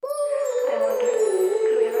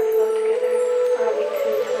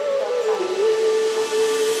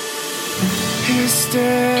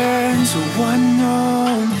Resistance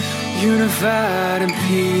unknown, unified in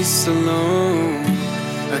peace alone.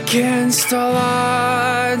 Against all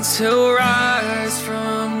odds, he'll rise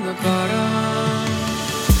from the bottom.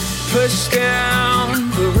 Push down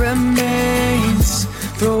the remains,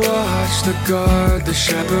 the watch, the guard, the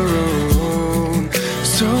chaperone.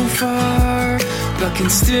 So far, but can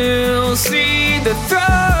still see the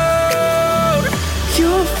throne.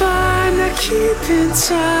 You'll find that keeping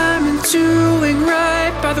time and doing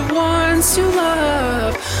right by the ones you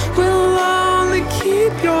love will only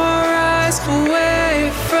keep your eyes away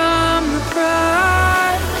from the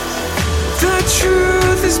prize. The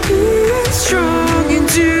truth is being strong and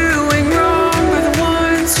doing wrong by the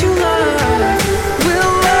ones you love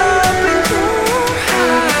will open your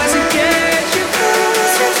eyes and get you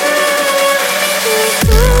closer to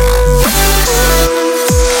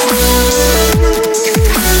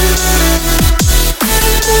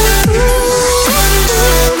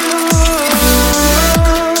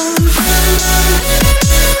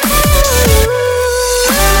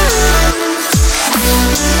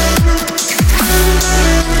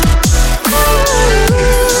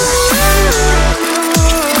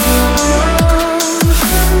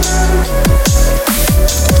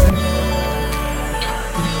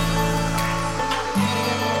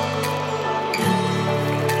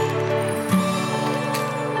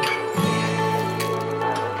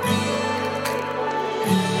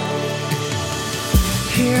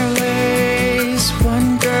Here lays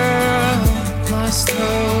one girl, lost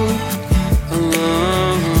hope,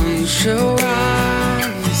 alone. She'll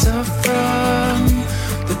rise up from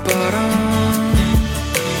the bottom.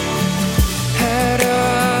 Head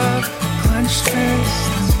up, clenched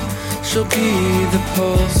fists. She'll be the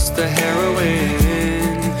pulse, the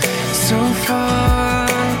heroine. So far,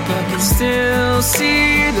 but can still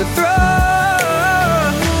see the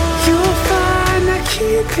throne. You'll find that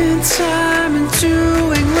keeping time and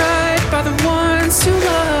doing right by the ones you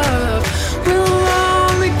love